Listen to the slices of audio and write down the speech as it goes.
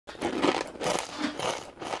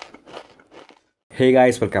Hey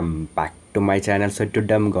guys, welcome back to my channel. So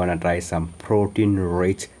today I'm gonna try some protein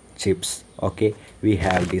rich chips. Okay, we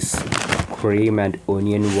have this cream and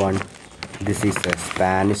onion one, this is a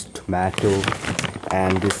Spanish tomato,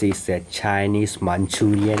 and this is a Chinese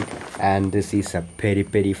Manchurian, and this is a peri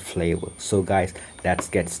peri flavor. So guys, let's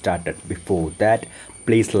get started. Before that,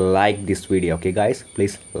 please like this video. Okay guys,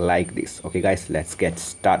 please like this. Okay guys, let's get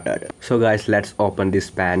started. So guys, let's open this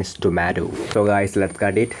Spanish tomato. So guys, let's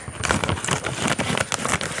cut it.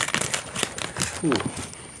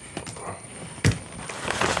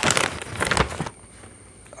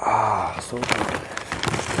 So good.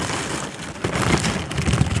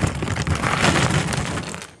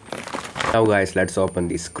 Now guys, let's open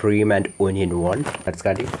this cream and onion one. Let's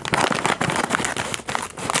cut it.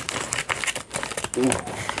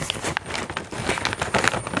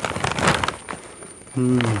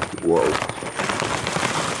 Whoa.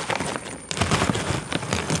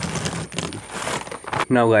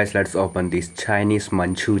 Now guys, let's open this Chinese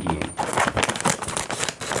Manchurian.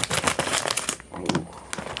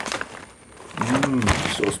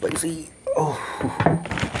 So spicy. Oh.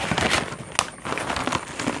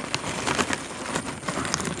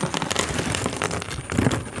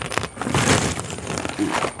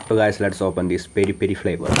 So guys, let's open this peri peri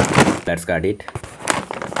flavor. Let's cut it.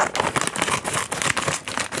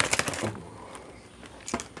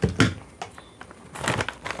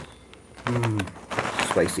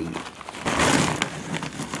 Spicy.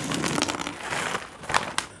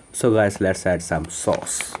 So guys, let's add some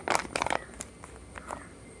sauce.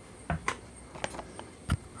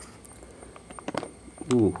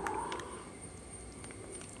 Ooh.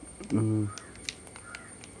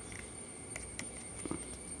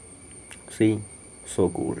 See, so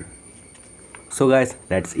cool. So guys,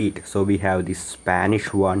 let's eat. So we have this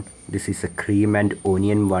Spanish one, this is a cream and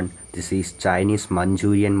onion one, this is Chinese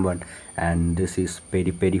Manchurian one, and this is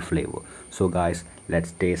peri peri flavor. So guys,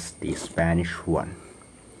 let's taste the Spanish one.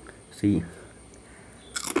 See.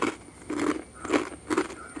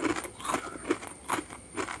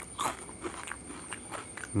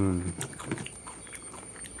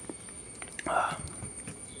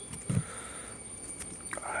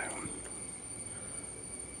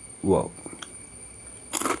 Whoa.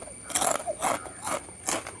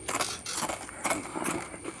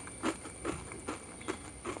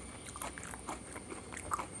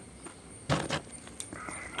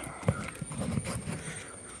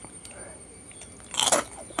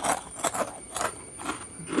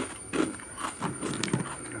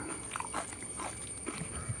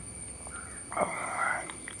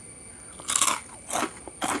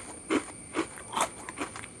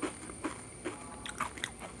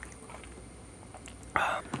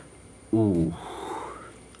 Ooh.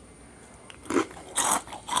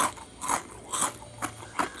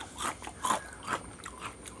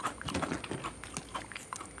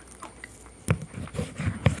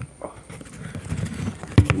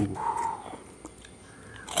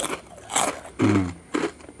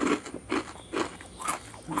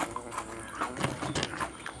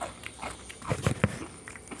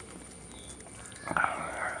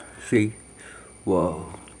 See? Whoa.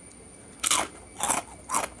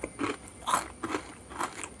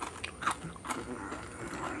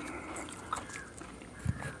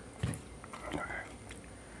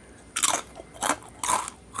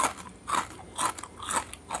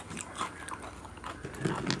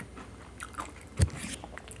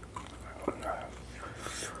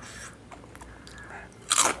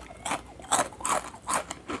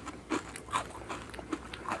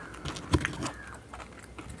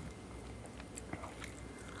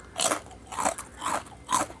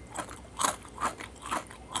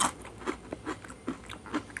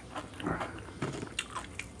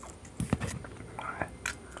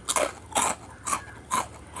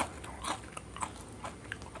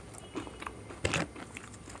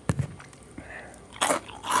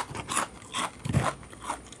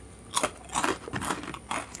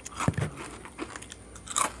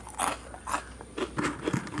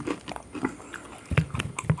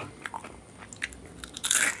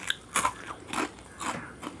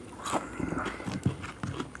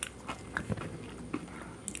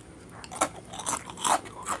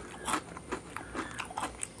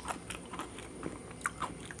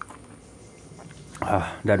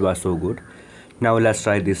 That was so good. Now let's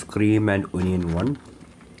try this cream and onion one.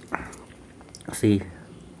 See.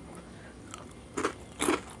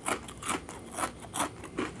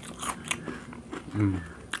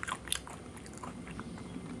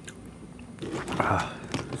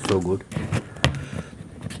 So good.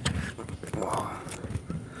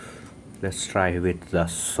 Let's try with the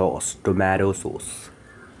sauce, tomato sauce.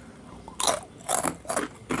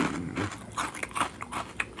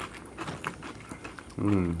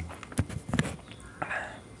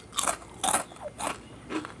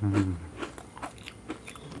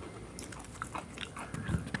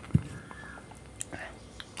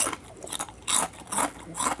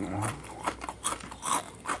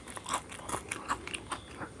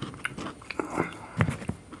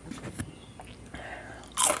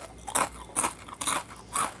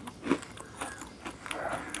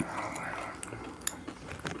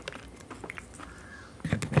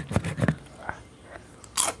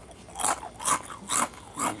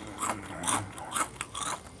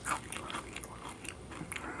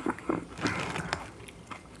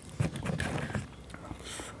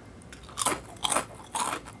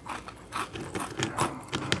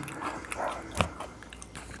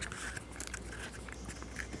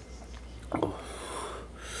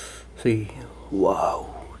 See, wow.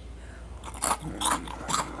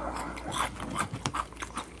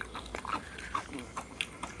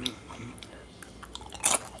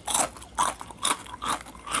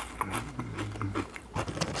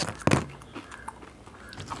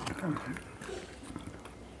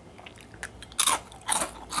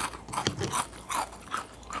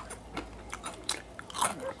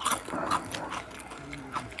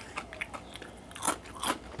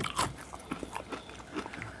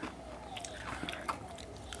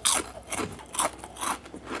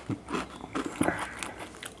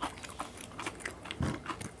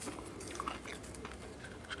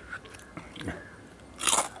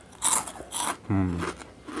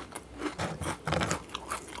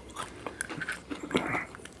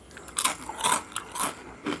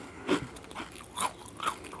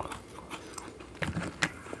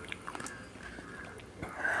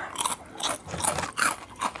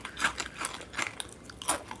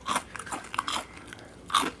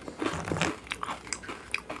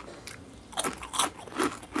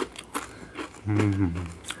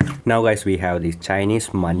 Now guys, we have this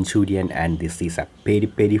Chinese Manchurian and this is a peri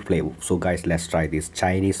peri flavor. So guys, let's try this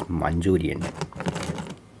Chinese Manchurian.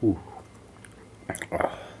 Ooh.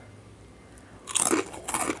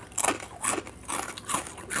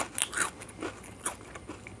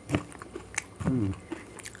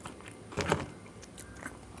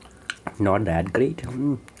 Not that great.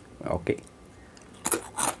 Okay.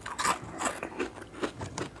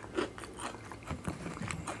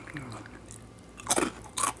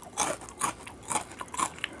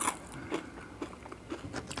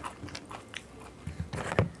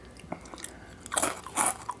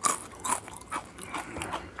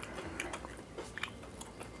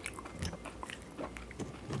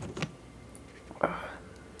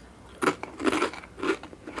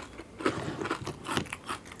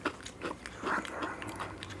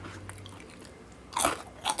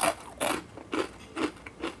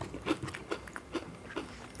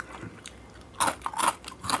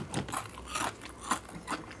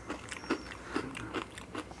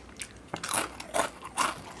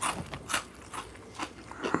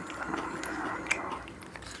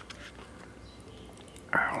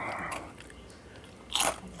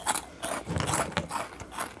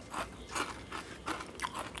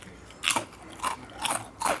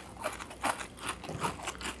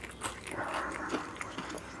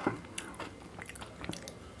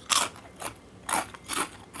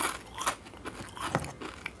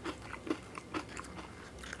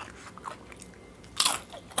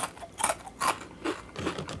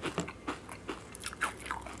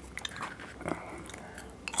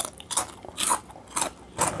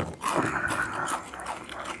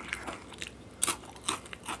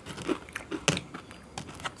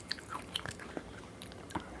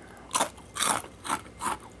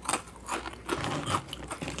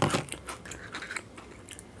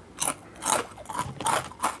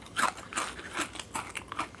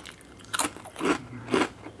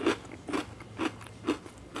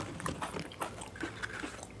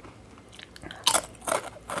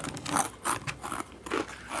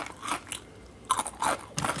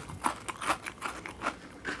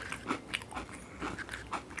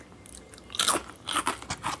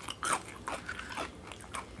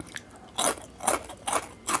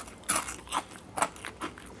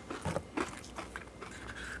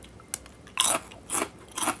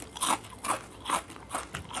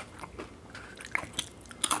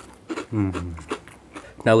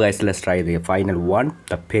 Now guys, let's try the final one,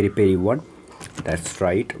 the peri peri one. Let's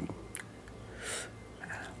try it.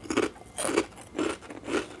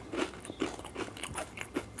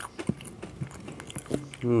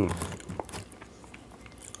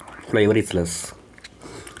 Flavor is less.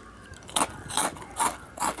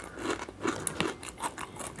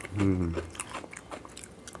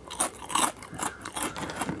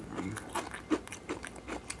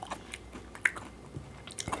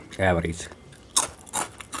 average.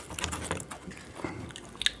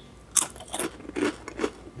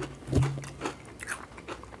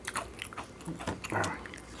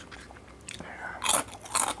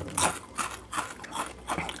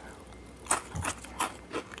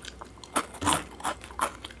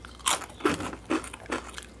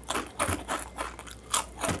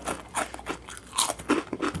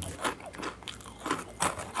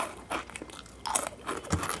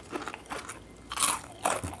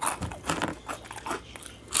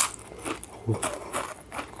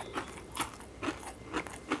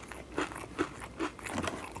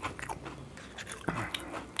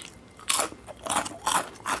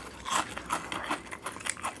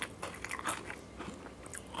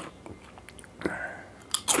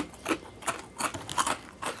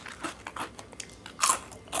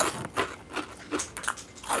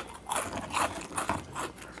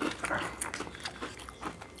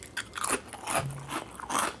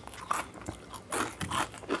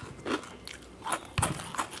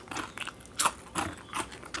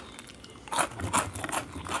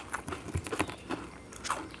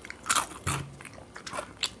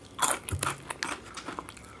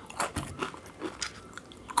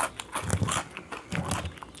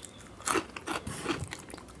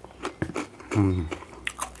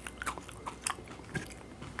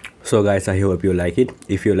 So guys, I hope you like it.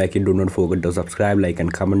 If you like it, do not forget to subscribe, like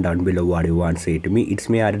and comment down below what you want to say to me. It's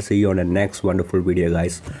me, I will see you on the next wonderful video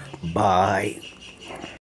guys. Bye.